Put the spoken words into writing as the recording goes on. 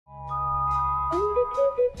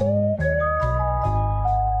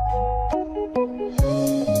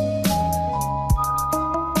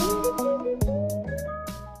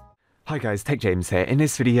Hi guys, Tech James here. In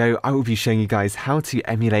this video, I will be showing you guys how to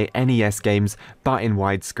emulate NES games but in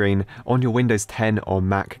widescreen on your Windows 10 or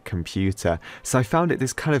Mac computer. So I found it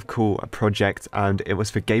this kind of cool project, and it was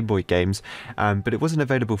for Game Boy games, but it wasn't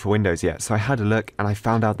available for Windows yet. So I had a look and I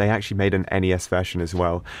found out they actually made an NES version as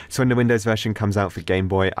well. So when the Windows version comes out for Game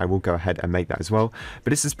Boy, I will go ahead and make that as well.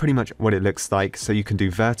 But this is pretty much what it looks like. So you can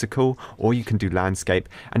do vertical or you can do landscape,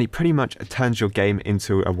 and it pretty much turns your game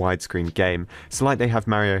into a widescreen game. So like they have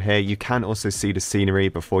Mario here, you can also see the scenery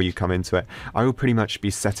before you come into it. I will pretty much be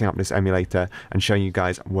setting up this emulator and showing you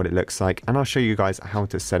guys what it looks like, and I'll show you guys how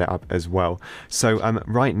to set it up as well. So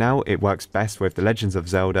right now it works best with The Legends of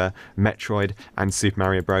Zelda, Metroid and Super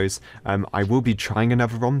Mario Bros. I will be trying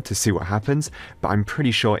another ROM to see what happens, but I'm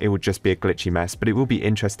pretty sure it will just be a glitchy mess, but it will be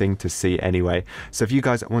interesting to see anyway. So if you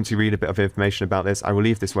guys want to read a bit of information about this, I will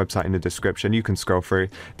leave this website in the description. You can scroll through.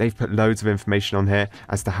 They've put loads of information on here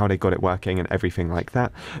as to how they got it working and everything like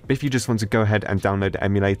that. But if you just want to go ahead and download the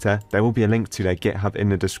emulator, there will be a link to their GitHub in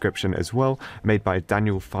the description as well, made by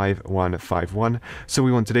Daniel5151. So what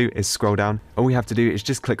we want to do is scroll down. All we have to do is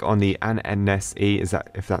just click on the ANESE,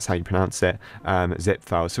 if that's how you pronounce it, zip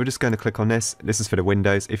file. So we're just going to click on this. This is for the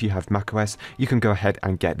Windows. If you have macOS, you can go ahead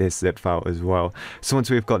and get this zip file as well. So once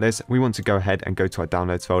we've got this, we want to go ahead and go to our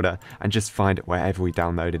downloads folder and just find wherever we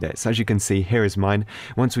downloaded it. So as you can see, here is mine.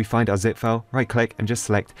 Once we find our zip file, right click and just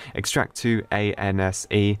select extract to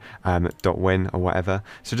ANESE .win or whatever.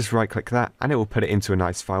 So just right click that and it will put it into a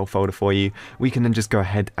nice file folder for you. We can then just go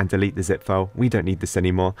ahead and delete the zip file. We don't need this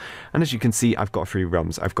anymore. And as you can see, I've got 3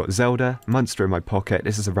 ROMs. I've got Zelda, Monster in my pocket.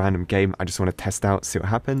 This is a random game I just want to test out, see what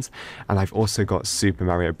happens. And I've also got Super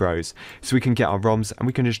Mario Bros. So we can get our ROMs and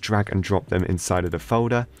we can just drag and drop them inside of the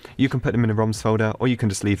folder. You can put them in a ROMs folder or you can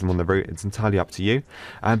just leave them on the root. It's entirely up to you.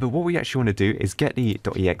 But what we actually want to do is get the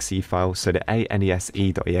 .exe file, so the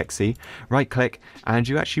ANESE.exe, right click, and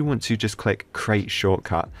you actually want to just click create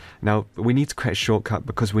shortcut. Now we need to create a shortcut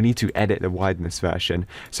because we need to edit the WideNES version.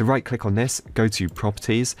 So right click on this, go to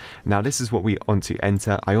properties. Now this is what we want to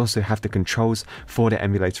enter. I also have the controls for the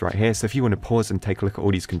emulator right here. So if you want to pause and take a look at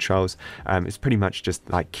all these controls, it's pretty much just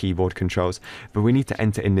like keyboard controls, but we need to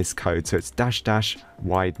enter in this code. So it's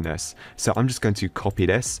 --WideNES. So I'm just going to copy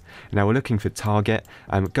this. Now we're looking for target.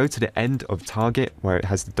 Go to the end of target where it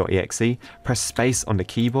has the .exe, press space on the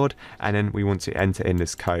keyboard, and then we want to enter in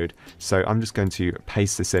this code. So I'm just going to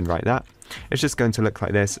paste this in like that. It's just going to look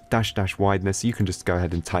like this, --WideNES. You can just go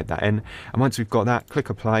ahead and type that in. And once we've got that, click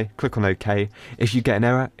apply, click on OK. If you get an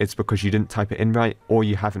error, it's because you didn't type it in right or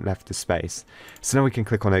you haven't left the space. So now we can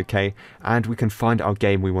click on OK and we can find our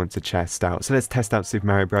game we want to test out. So let's test out Super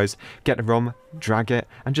Mario Bros. Get the ROM, drag it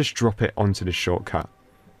and just drop it onto the shortcut.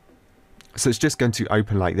 So it's just going to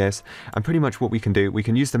open like this, and pretty much what we can do, we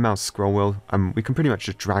can use the mouse scroll wheel, we can pretty much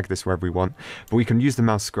just drag this wherever we want, but we can use the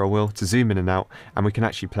mouse scroll wheel to zoom in and out, and we can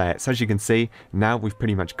actually play it. So as you can see, now we've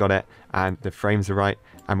pretty much got it, and the frames are right,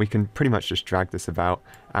 and we can pretty much just drag this about,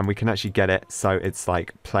 and we can actually get it so it's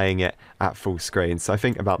like playing it at full screen. So I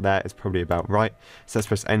think about there is probably about right. So let's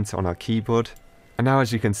press enter on our keyboard. And now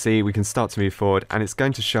as you can see, we can start to move forward and it's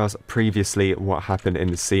going to show us previously what happened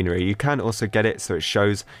in the scenery. You can also get it so it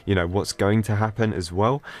shows, you know, what's going to happen as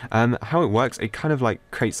well. How it works, it kind of like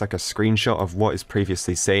creates like a screenshot of what is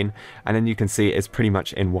previously seen, and then you can see it's pretty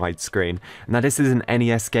much in widescreen. Now this is an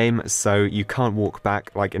NES game, so you can't walk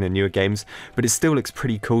back like in the newer games, but it still looks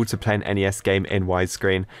pretty cool to play an NES game in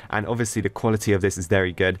widescreen, and obviously the quality of this is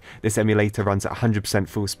very good. This emulator runs at 100%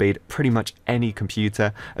 full speed, pretty much any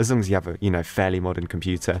computer, as long as you have a, you know, fairly modern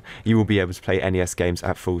computer, you will be able to play NES games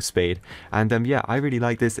at full speed. And yeah, I really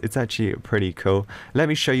like this. It's actually pretty cool. Let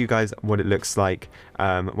me show you guys what it looks like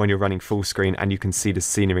when you're running full screen and you can see the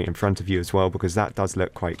scenery in front of you as well, because that does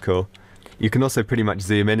look quite cool. You can also pretty much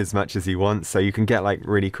zoom in as much as you want, so you can get like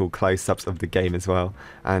really cool close-ups of the game as well.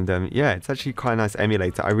 And yeah, it's actually quite a nice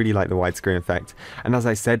emulator. I really like the widescreen effect. And as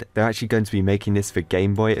I said, they're actually going to be making this for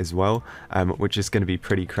Game Boy as well, which is going to be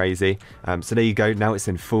pretty crazy. So there you go. Now it's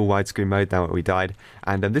in full widescreen mode, now that we died.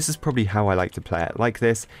 And this is probably how I like to play it. Like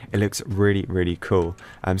this, it looks really, really cool.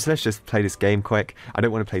 So let's just play this game quick. I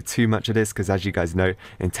don't want to play too much of this because, as you guys know,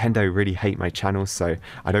 Nintendo really hate my channel, so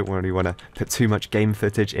I don't really want to put too much game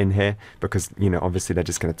footage in here, because, you know, obviously they're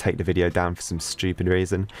just going to take the video down for some stupid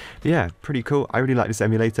reason. But yeah, pretty cool. I really like this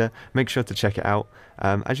emulator. Make sure to check it out.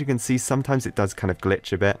 As you can see, sometimes it does kind of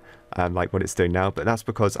glitch a bit, like what it's doing now, but that's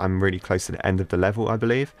because I'm really close to the end of the level, I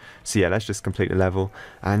believe. So yeah, let's just complete the level,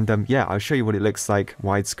 and yeah, I'll show you what it looks like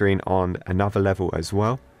widescreen on another level as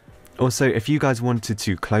well. Also, if you guys wanted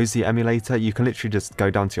to close the emulator, you can literally just go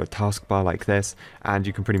down to your taskbar like this, and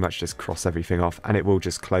you can pretty much just cross everything off, and it will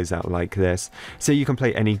just close out like this. So you can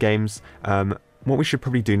play any games. What we should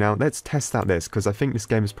probably do now, let's test out this, because I think this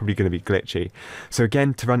game is probably going to be glitchy. So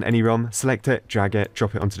again, to run any ROM, select it, drag it,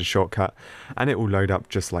 drop it onto the shortcut, and it will load up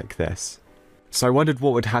just like this. So I wondered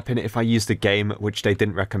what would happen if I used a game which they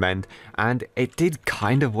didn't recommend, and it did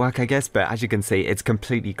kind of work, I guess, but as you can see, it's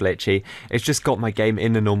completely glitchy. It's just got my game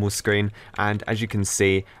in the normal screen, and as you can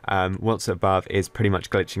see, what's above is pretty much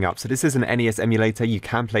glitching up. So this is an NES emulator. You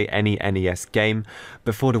can play any NES game.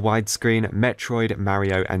 Before the widescreen, Metroid,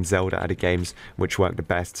 Mario, and Zelda are the games which work the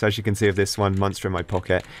best. So as you can see with this one, Monster in My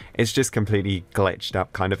Pocket, it's just completely glitched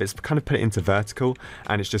up, kind of. It's kind of put it into vertical,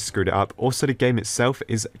 and it's just screwed it up. Also, the game itself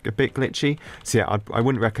is a bit glitchy. So yeah, I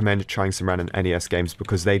wouldn't recommend trying some random NES games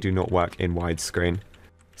because they do not work in widescreen.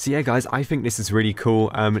 So yeah guys, I think this is really cool.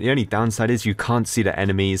 The only downside is you can't see the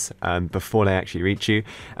enemies before they actually reach you,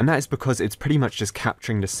 and that is because it's pretty much just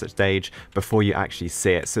capturing the stage before you actually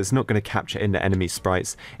see it. So it's not going to capture in the enemy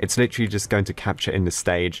sprites, it's literally just going to capture in the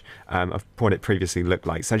stage of what it previously looked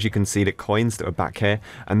like. So as you can see, the coins that are back here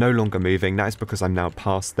are no longer moving. That is because I'm now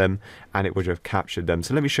past them and it would have captured them.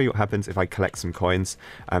 So let me show you what happens if I collect some coins,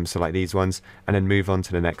 so like these ones, and then move on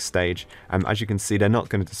to the next stage. As you can see, they're not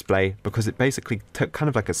going to display because it basically took kind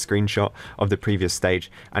of like a screenshot of the previous stage,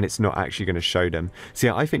 and it's not actually going to show them. So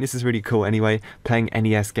yeah, I think this is really cool anyway. Playing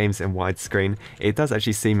NES games in widescreen, it does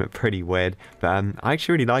actually seem pretty weird, but I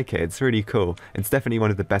actually really like it. It's really cool. It's definitely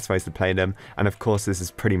one of the best ways to play them, and of course this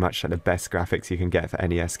is pretty much like the best graphics you can get for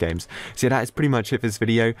NES games. So yeah, that is pretty much it for this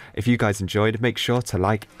video. If you guys enjoyed, make sure to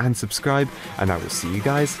like and subscribe, and I will see you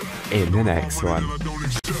guys in the next one.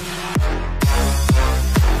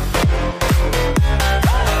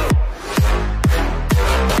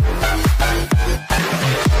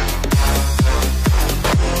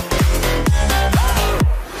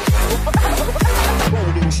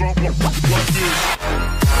 Something like this.